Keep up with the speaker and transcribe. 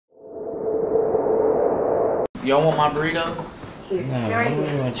Y'all want my burrito? No, I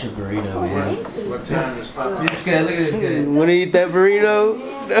don't want your burrito, man. What time is Papa? This guy, look at this guy. Wanna eat that burrito?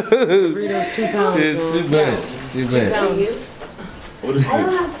 No. Burrito's 2 pounds. It's too much. Too much. What is I don't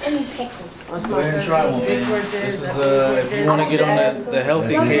this? have any pickles. That's Go my ahead and try one, Big man. Cortez. This That's is if you want to get on the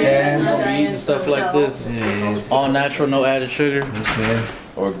healthy That's kick, okay. you know, eating stuff like this, Yes. all natural, no added sugar. Okay.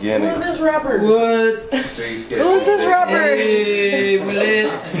 Organic. Who's this rapper? What? Who's this rapper? Hey, we lit.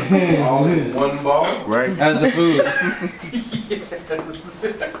 All in one ball. Right. How's the food?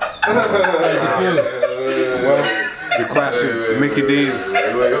 Well, the classic Mickey D's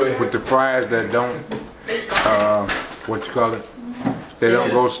with the fries that don't, what you call it? They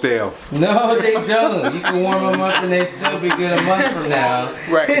don't go stale. No, they don't. You can warm them up and they still be good a month from now.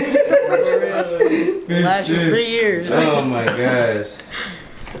 Right. Last you 3 years. Oh my gosh.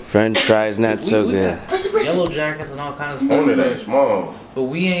 French fries not so We good. got yellow jackets and all kind of stuff. Only that small. But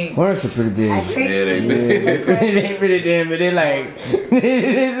we ain't. Hornets are pretty big. Yeah, they big. They pretty damn, but they like.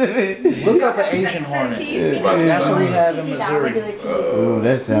 Look up an Asian hornet. That's what we have in Missouri. Oh,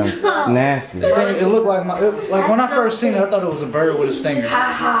 that sounds nasty. It looked like like when I first seen it, I thought it was a bird with a stinger.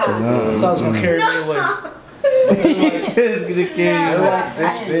 I thought it was gonna carry me away. Just gonna carry you. Like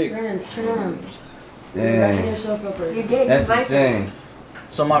this big. Dang. That's insane.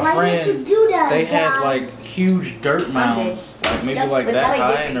 So my friend, they had like huge dirt mounds, like maybe like that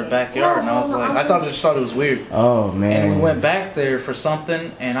high in their backyard, and I was like, I just thought it was weird. Oh man. And we went back there for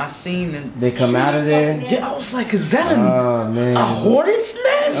something, and I seen them. They come out of there? Yeah, I was like, is that Oh man. a hornet's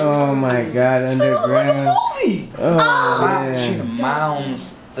nest? Oh my god, It looked like a underground. movie. Oh I seen the man.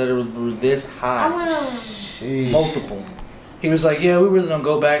 mounds that were this high, Sheesh. multiple. He was like, yeah, we really don't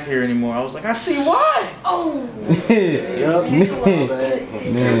go back here anymore. I was like, I see why. Yup.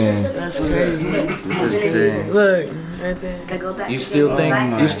 Man. That's crazy. That's insane. Look, right there. You still think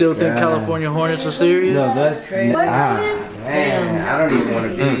God. California Hornets are serious? No, that's crazy. man. I don't even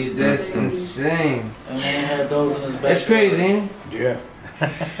want to be. That's insane. And man had those in his back. That's crazy, ain't it? Yeah.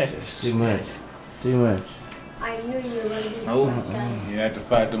 Too much. Too much. I knew you were going to be Nope. You have to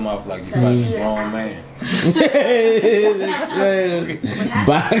fight them off like you fight a grown man. That's right.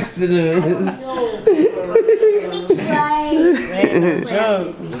 Box to the. Random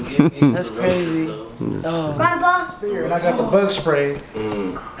joke. That's crazy. Oh. Grandpa? And I got the bug spray,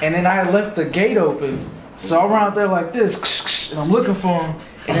 and then I left the gate open, so I'm out there like this, and I'm looking for them,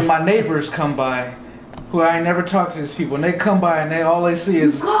 and then my neighbors come by, who I ain't never talked to these people, and they come by and all they see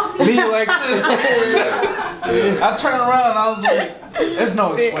is me like this. I turn around and I was like, there's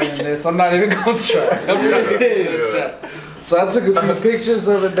no explaining this, I'm not even gonna try. So I took a few pictures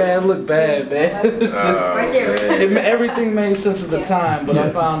of it, man. It looked bad, man. It's just, everything made sense at the time, but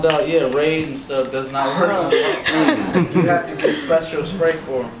I found out, yeah, Raid and stuff does not work. You have to get special spray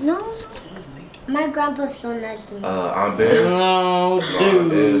for them. No. My grandpa's so nice to me. I'm bad. Oh,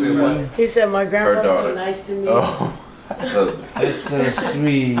 dude. He said my grandpa's so daughter. nice to me. Oh. That's so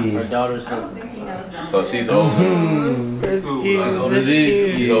sweet. Her daughter's husband. So she's older. That's cute. It That's is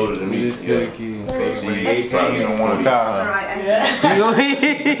cute. She's older than me. It's so Yeah. cute. So You she's probably don't want to call her.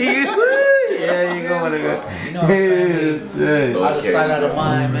 Yeah, you gonna go. You know, That's right. So out of sight, out of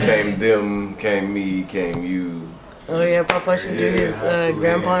mind, man. Came them, came me, came you. Oh yeah, Papa should do his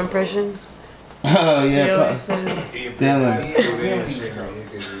grandpa impression. Oh He yeah, always Pop. says, Tell him. He can use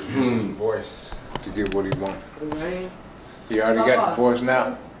his voice to get what he wants. right? He already got the voice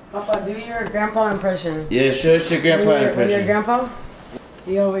now. Papa, do your grandpa impression. Yeah, show us your grandpa When your impression. grandpa,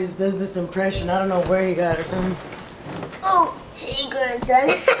 he always does this impression. I don't know where he got it from. Oh, hey, grandson.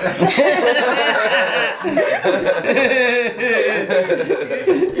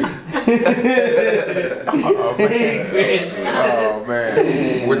 Oh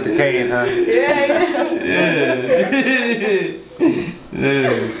man, with the cane, huh?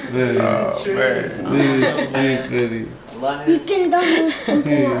 That's funny. Oh man. That's too You can download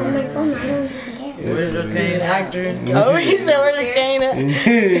something on my phone. I don't care. Where's the cane actor? Oh, he said where's the cane at? I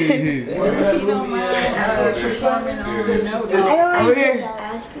Over already here. said that.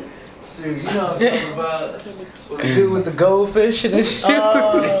 Ask you. Shoot, you know what I'm talking about? What they do with the goldfish and this shit.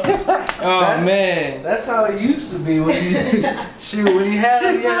 Oh man. That's how it used to be when you shoot when you had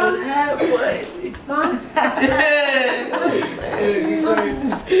it, what? Mom?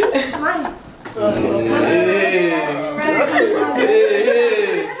 Mom?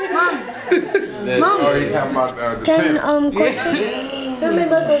 Mom? Oh, he's talking about the Can pimp. Cortez film me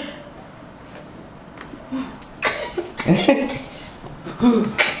buses?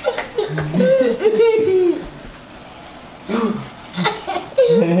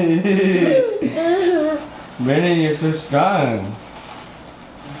 Brennan, you're so strong.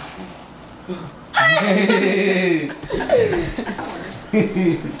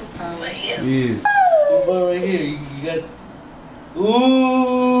 Yes. Right here, you got.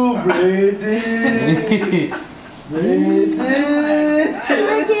 Ooh, Brandon. Brandon.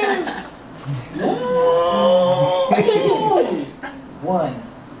 Ooh. 1,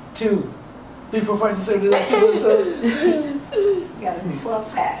 2, 3, 4, 5, 6, 7, 8, 9, 10, 11, 12. Got a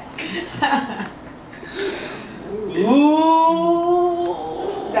 12 pack. Ooh.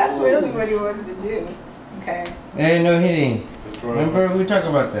 That's really what he wanted to do. Okay. Hey, no hitting. Remember, we talked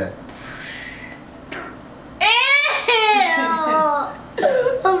about that.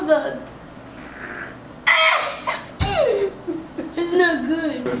 I'm done. It's not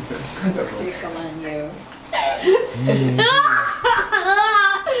good. Tickling you.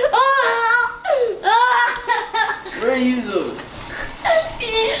 Where are you going?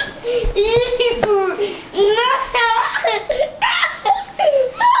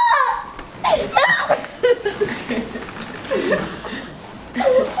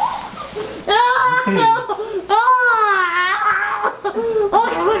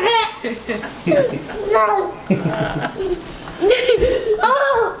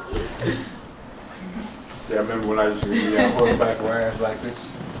 Yeah, I remember when I used to be horseback rides like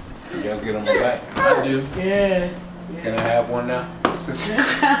this. Y'all get on my back. I do. Yeah. Can I have one now?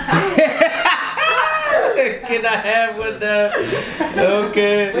 Can I have one now?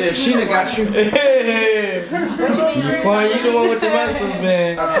 Okay. Yeah, Sheena got you. Quan, you the one with the muscles,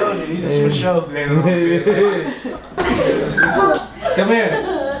 man. I told you, he's for show. Come here.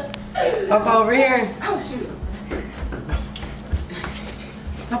 Papa, over here. Oh, shoot.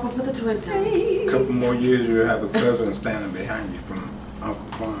 Papa, put the toys down. A couple more years, you'll have a cousin standing behind you from Uncle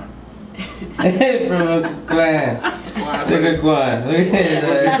Quan. From Uncle Quan. Look at Quan. Look at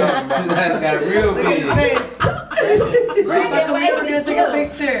that. This guy's got a real big. Papa, come here. We're gonna take a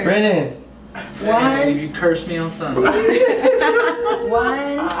picture. Brennan. If you curse me on Sunday. 1, 2.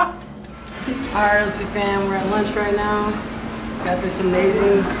 Alright, LC fam, we're at lunch right now. Got this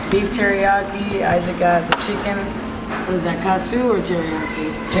amazing beef teriyaki. Isaac got the chicken. What is that, katsu or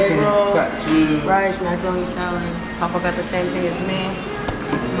teriyaki? Chicken Egg roll, katsu. rice, macaroni salad. Papa got the same thing as me.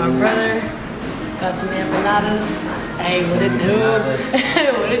 My brother got some empanadas. Hey, what it do?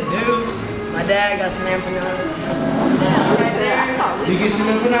 What it do? My dad got some empanadas. Right there. Did you get some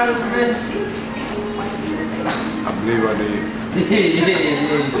empanadas, man? I believe I did.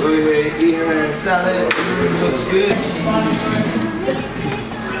 Yeah. Go ahead, eat her salad. Looks good.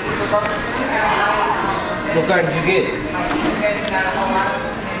 What card did you get?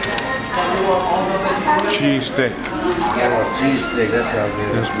 Cheese steak. Oh, cheese steak. That sounds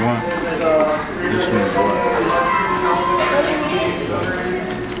good. That's one. This one's one.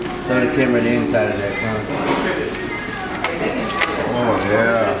 Show the camera the inside of that. Oh,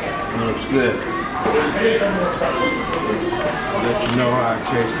 yeah. It looks good. Let you know how I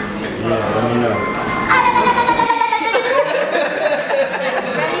taste it. Yeah, let me know.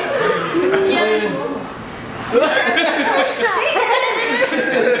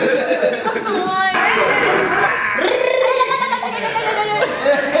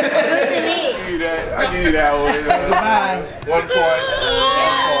 I give you that one. Goodbye. 1 point.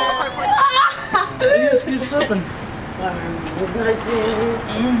 You just keep sipping. It's nice seeing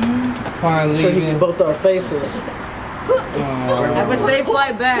you. Quan leaving. Both our faces. Have a safe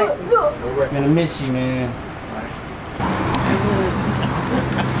flight back. Man, I miss you, man.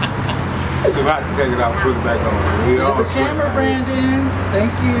 It's a lot to take it out and put it back on. We all The camera, Brandon.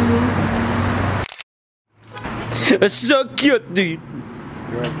 Thank you. It's so cute, dude.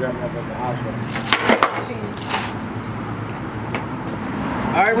 You're jumping up at the house.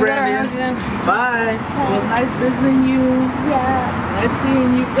 All right, We got our Brandon. hugs in. Bye. It was nice visiting you. Yeah. Nice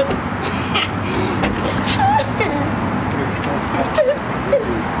seeing you.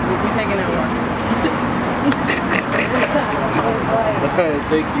 We'll be taking that one. Alright,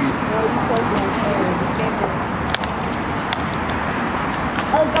 thank you.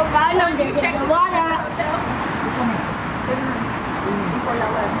 Oh, go find them. Check the water. Before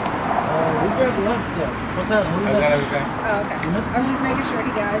y'all left. We grabbed lunch though. What's that? I got everything. Oh, okay. I was just making sure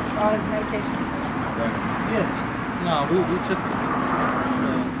he got all his medications. Yeah. No, we took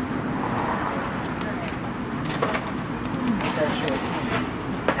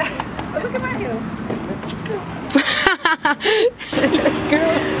Look at my heels.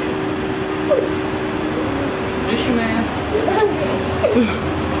 Miss you, man.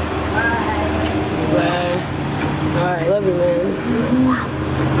 Bye. Alright, love you, man.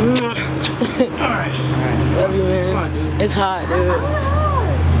 Alright. Love you, man. Come on, dude. It's hot,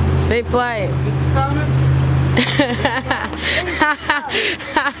 dude. Safe flight. Comments?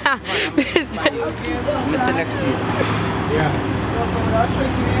 gonna sit next to you.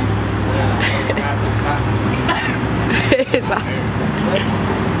 It's all-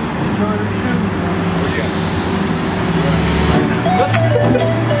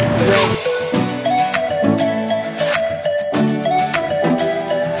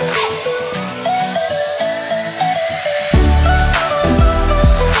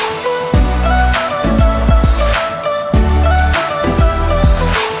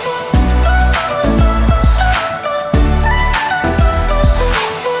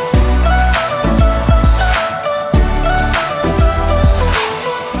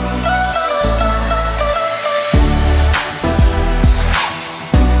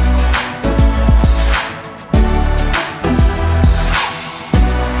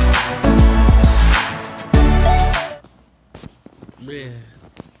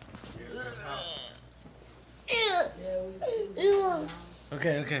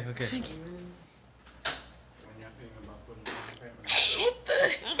 Okay. Okay.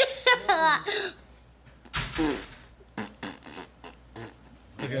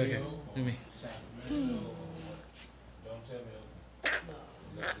 Give me.